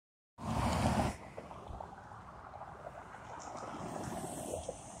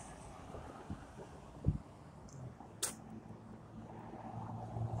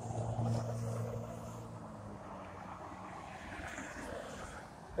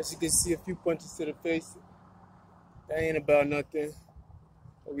As you can see, a few punches to the face. That ain't about nothing.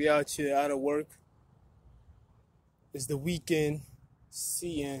 We out here out of work. It's the weekend.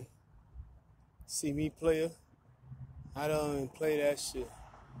 See me player. I don't even play that shit.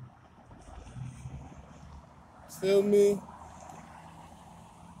 Feel me?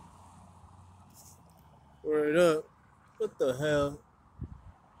 Word up. What the hell?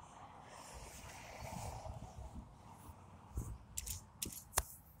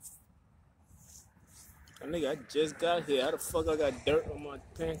 Nigga, I just got here. How the fuck I got dirt on my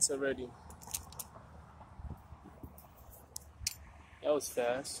pants already? That was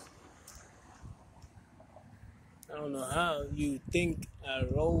fast. I don't know how you think I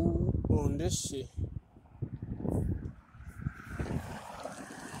roll on this shit.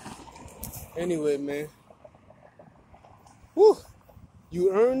 Anyway, man. Woo!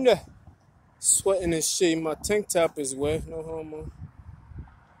 You earned that. Sweating and shit. My tank top is wet. No homo.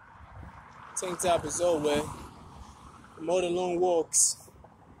 Tank top is all wet. More than long walks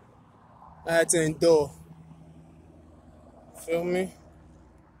I had to endure. Feel me?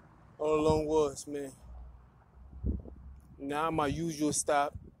 All the long walks, man. Now my usual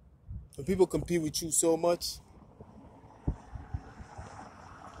stop. When people compete with you so much,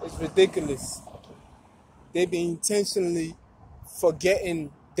 it's ridiculous. They be intentionally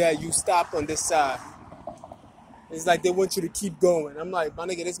forgetting that you stop on this side. It's like they want you to keep going. I'm like, my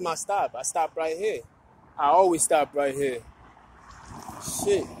nigga, this is my stop. I stop right here. I always stop right here.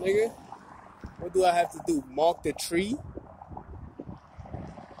 Shit, nigga. What do I have to do? Mark the tree?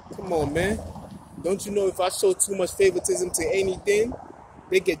 Come on, man. Don't you know if I show too much favoritism to anything,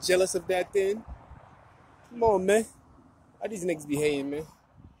 they get jealous of that thing? Come on, man. How these niggas be hating, man?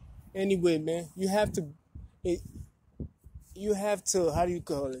 Anyway, man, you have to, how do you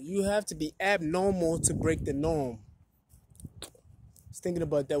call it? You have to be abnormal to break the norm. I was thinking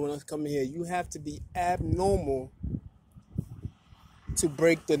about that when I was coming here. You have to be abnormal to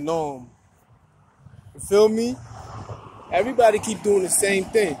break the norm. You feel me? Everybody keep doing the same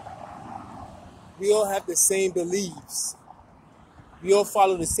thing. We all have the same beliefs. We all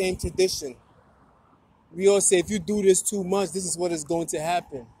follow the same tradition. We all say, if you do this too much, this is what is going to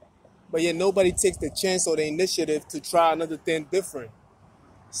happen. But yet nobody takes the chance or the initiative to try another thing different.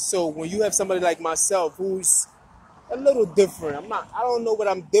 So when you have somebody like myself who's a little different, I don't know what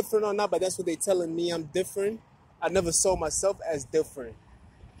I'm different or not, but that's what they're telling me I'm different. I never saw myself as different.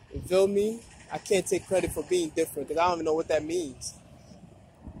 You feel me? I can't take credit for being different because I don't even know what that means.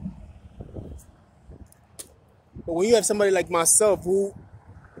 But when you have somebody like myself who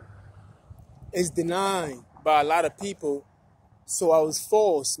is denied by a lot of people, so I was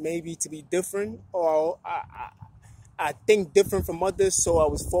forced maybe to be different, or I think different from others, so I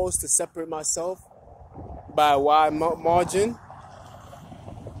was forced to separate myself by a wide margin.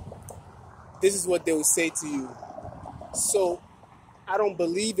 This is what they would say to you. So I don't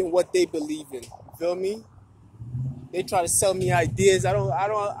believe in what they believe in. You feel me? They try to sell me ideas. I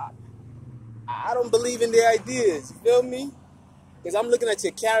don't believe in their ideas. You feel me? Because I'm looking at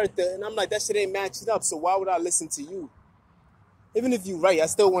your character and I'm like, that shit ain't matching up. So why would I listen to you? Even if you're right, I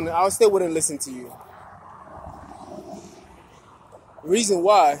still wouldn't listen to you. The reason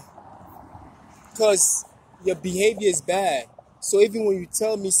why? Because your behavior is bad. So even when you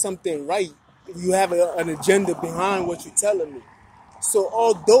tell me something right, you have an agenda behind what you're telling me. So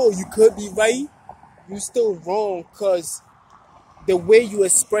although you could be right, you're still wrong because the way you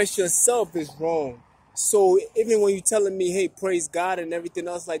express yourself is wrong. So even when you're telling me, hey, praise God and everything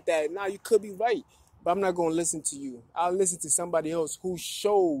else like that, now you could be right. But I'm not going to listen to you. I'll listen to somebody else who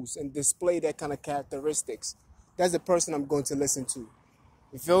shows and display that kind of characteristics. That's the person I'm going to listen to.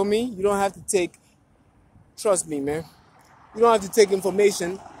 You feel me? You don't have to trust me, man. You don't have to take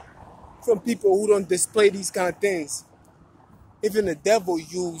information from people who don't display these kind of things. Even the devil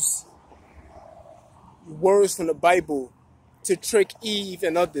used words from the Bible to trick Eve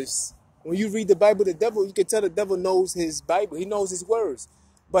and others. When you read the Bible, you can tell the devil knows his Bible. He knows his words.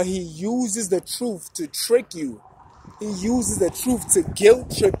 But he uses the truth to trick you. He uses the truth to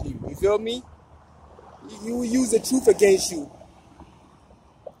guilt trip you. You feel me? You use the truth against you.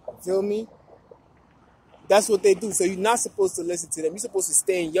 You feel me? That's what they do. So you're not supposed to listen to them. You're supposed to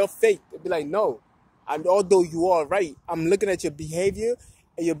stay in your faith and be like, no. And although you are right, I'm looking at your behavior,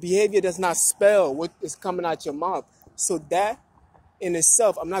 and your behavior does not spell what is coming out your mouth. So that in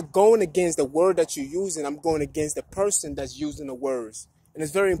itself, I'm not going against the word that you're using. I'm going against the person that's using the words. And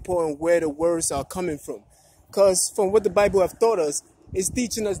it's very important where the words are coming from. Because from what the Bible have taught us, it's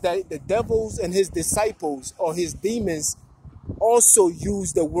teaching us that the devils and his disciples or his demons also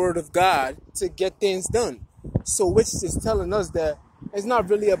use the word of God to get things done. So which is telling us that It's not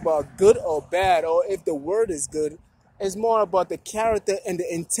really about good or bad or if the word is good. It's more about the character and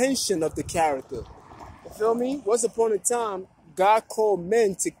the intention of the character. You feel me? Once upon a time, God called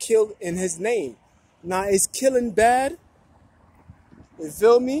men to kill in his name. Now, is killing bad? You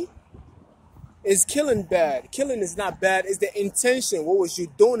feel me? Is killing bad? Killing is not bad. It's the intention. What was you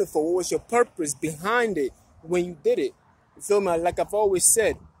doing it for? What was your purpose behind it when you did it? You feel me? Like I've always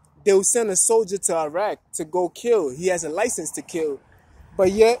said, they will send a soldier to Iraq to go kill. He has a license to kill.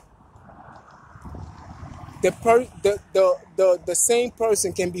 But yet, the same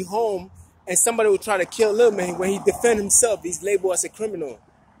person can be home and somebody will try to kill him, and when he defend himself, he's labeled as a criminal.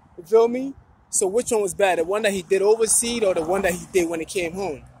 You feel me? So which one was bad? The one that he did overseas or the one that he did when he came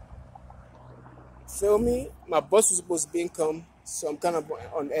home? Feel me? My bus was supposed to be income, so I'm kind of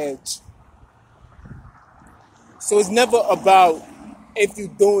on edge. So it's never about if you're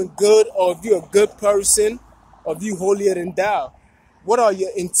doing good or if you're a good person or if you're holier than thou. What are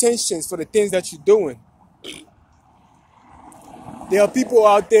your intentions for the things that you're doing? There are people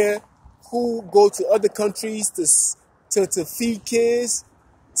out there who go to other countries to feed kids,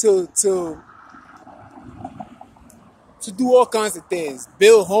 to do all kinds of things,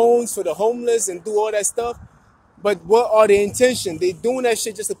 build homes for the homeless and do all that stuff. But what are their intentions? They doing that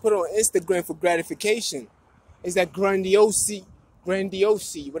shit just to put it on Instagram for gratification. It's that grandiose,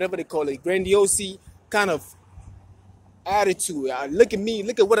 whatever they call it, grandiose kind of attitude. Look at me,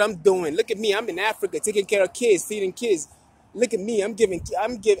 look at what I'm doing. Look at me, I'm in Africa taking care of kids, feeding kids. Look at me, I'm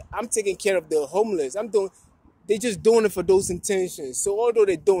taking care of the homeless. They just doing it for those intentions. So although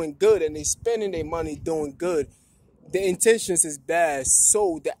they're doing good and they spending their money doing good, the intentions is bad.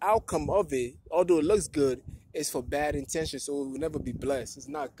 So the outcome of it, although it looks good, is for bad intentions. So it will never be blessed. It's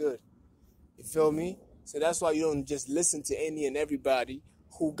not good. You feel me? So that's why you don't just listen to any and everybody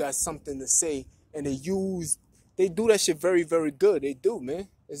who got something to say, and they do that shit very, very good. They do, man.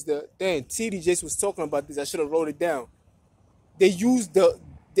 TD just was talking about this. I should have wrote it down. They use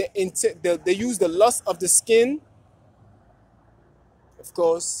they use the lust of the skin. Of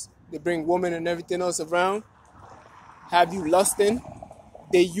course, they bring women and everything else around. Have you lusting?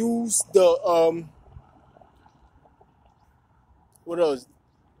 They use the what else?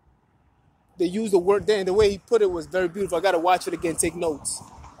 They use the word then. The way he put it was very beautiful. I gotta watch it again, take notes.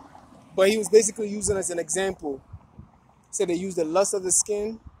 But he was basically using as an example. He said they use the lust of the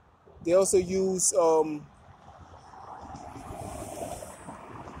skin. They also use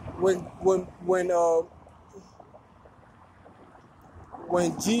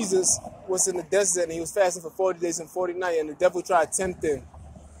when Jesus was in the desert and he was fasting for 40 days and 40 nights, and the devil tried to tempt him.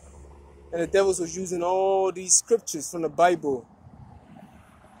 And the devil was using all these scriptures from the Bible.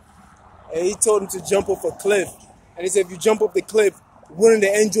 And he told him to jump off a cliff. And he said, if you jump off the cliff, wouldn't the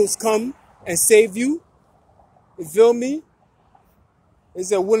angels come and save you? You feel me? He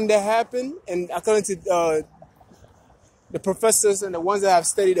said, wouldn't that happen? And according to the professors and the ones that have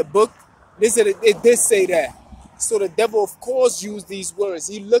studied the book, they said it did say that. So the devil, of course, used these words.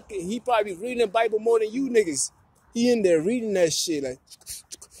 He probably reading the Bible more than you niggas. He in there reading that shit, like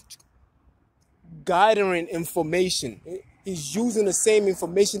gathering information. He's using the same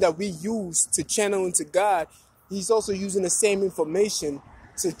information that we use to channel into God. He's also using the same information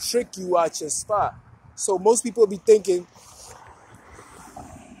to trick you out your spot. So most people be thinking,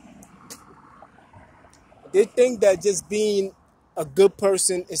 they think that just being a good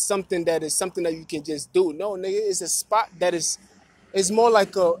person is something that you can just do. No, nigga, it's a spot that it's more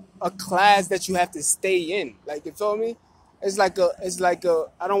like a class that you have to stay in. Like, you feel me? It's like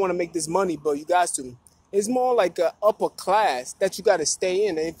I don't want to make this money, but you guys to. It's more like a upper class that you got to stay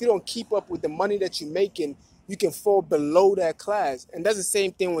in. And if you don't keep up with the money that you're making, you can fall below that class. And that's the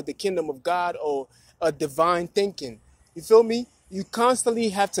same thing with the kingdom of God or divine thinking. You feel me? You constantly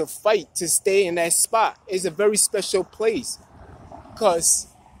have to fight to stay in that spot. It's a very special place because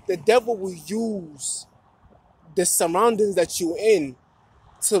the devil will use the surroundings that you're in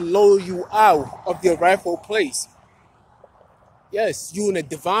to lower you out of your rightful place. Yes, you in a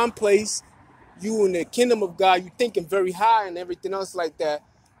divine place. You in the kingdom of God, you thinking very high and everything else like that.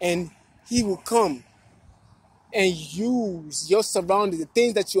 And he will come and use your surroundings, the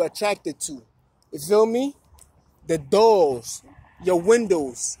things that you're attracted to. You feel me? The doors, your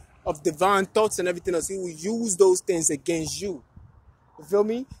windows of divine thoughts and everything else. He will use those things against you. You feel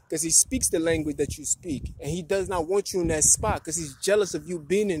me? Because he speaks the language that you speak. And he does not want you in that spot because he's jealous of you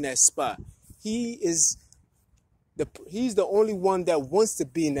being in that spot. He's the only one that wants to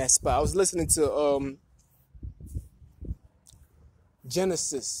be in that spot. I was listening to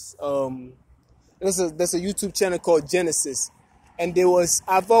Genesis. There's a YouTube channel called Genesis. And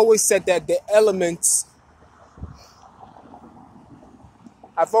I've always said that the elements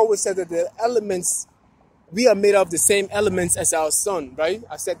I've always said that the elements, we are made of the same elements as our sun, right?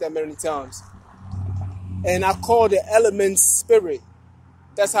 I've said that many times. And I call the elements spirit.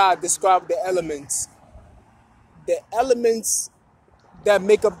 That's how I describe the elements. The elements that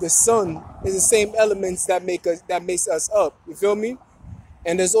make up the sun is the same elements that makes us up. You feel me?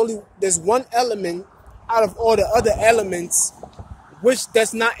 And there's one element out of all the other elements which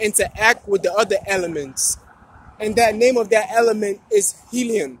does not interact with the other elements. And that name of that element is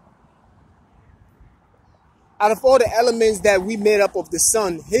helium. Out of all the elements that we made up of the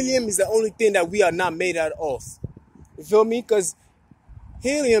sun, helium is the only thing that we are not made out of. You feel me? Because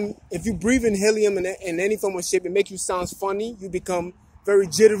helium, if you breathe in helium in any form or shape, it makes you sound funny. You become very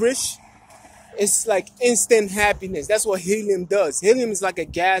jitterish. It's like instant happiness. That's what helium does. Helium is like a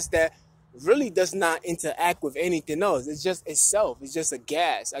gas that really does not interact with anything else. It's just itself. It's just a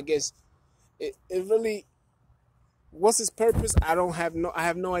gas. I guess it really, what's its purpose? I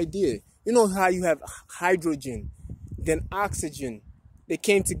have no idea. You know how you have hydrogen, then oxygen. They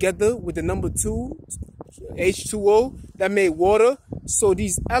came together with the number 2, H2O, that made water. So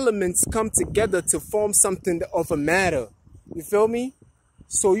these elements come together to form something of a matter. You feel me?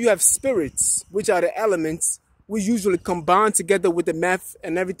 So you have spirits, which are the elements. We usually combine together with the math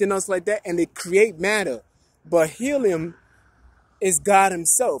and everything else like that, and they create matter. But helium is God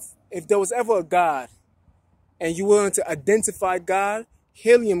himself. If there was ever a God, and you want to identify God,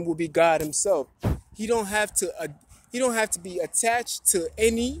 helium will be God himself. He don't have to be attached to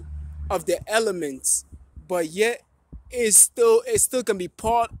any of the elements, but yet it still can be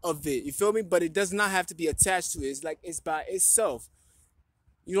part of it. You feel me? But it does not have to be attached to it. It's like it's by itself.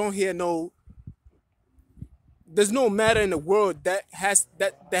 You don't hear there's no matter in the world that has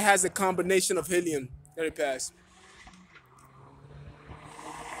a combination of helium. Let it pass.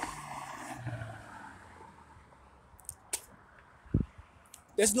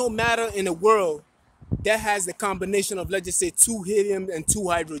 There's no matter in the world that has the combination of, let's just say, 2 helium and 2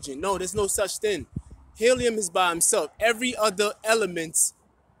 hydrogen. No, there's no such thing. Helium is by himself. Every other element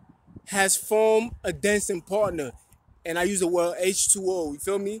has formed a dancing partner. And I use the word H2O. You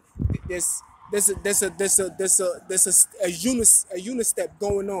feel me? There's a unistep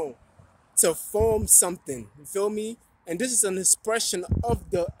going on to form something. You feel me? And this is an expression of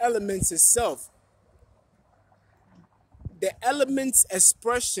the elements itself. The elements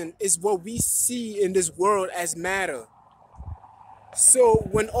expression is what we see in this world as matter. So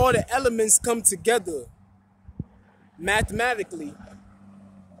when all the elements come together mathematically,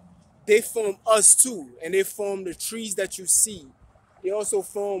 they form us too, and they form the trees that you see. They also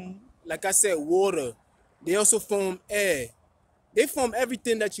form, like I said, water. They also form air. They form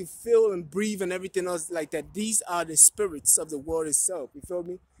everything that you feel and breathe and everything else like that. These are the spirits of the world itself. You feel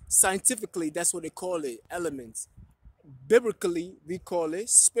me? Scientifically, that's what they call it, elements. Biblically, we call it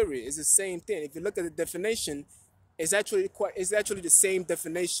spirit. It's the same thing. If you look at the definition, it's actually the same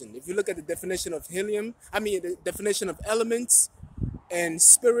definition. If you look at the definition of the definition of elements and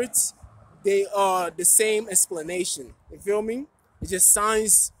spirits, they are the same explanation. You feel me? It's just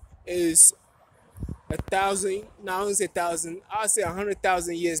science is 1,000, no, I don't say 1,000, I'll say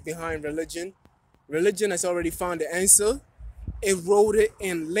 100,000 years behind religion. Religion has already found the answer. It wrote it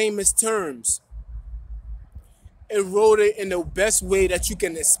in lamest terms. It wrote it in the best way that you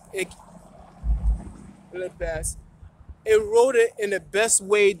can it wrote it in the best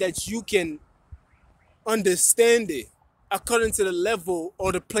way that you can understand it according to the level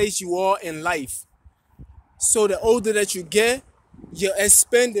or the place you are in life. So the older that you get, you're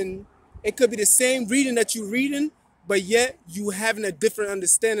expanding. It could be the same reading that you're reading, but yet you having a different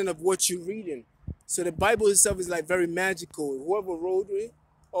understanding of what you're reading. So the Bible itself is like very magical. Whoever wrote it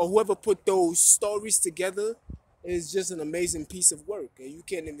or whoever put those stories together is just an amazing piece of work, and you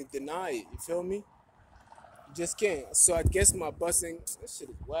can't even deny it. You feel me? You just can't. So I guess my busing, that shit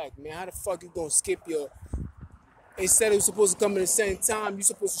is whack, man. How the fuck you gonna skip your? They said it was supposed to come at the same time. You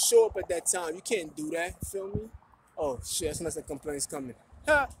supposed to show up at that time. You can't do that. You feel me? Oh shit, that's unless a complaint's coming.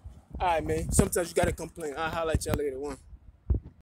 Ha! All right, man. Sometimes you gotta complain. I'll holler at y'all later. One.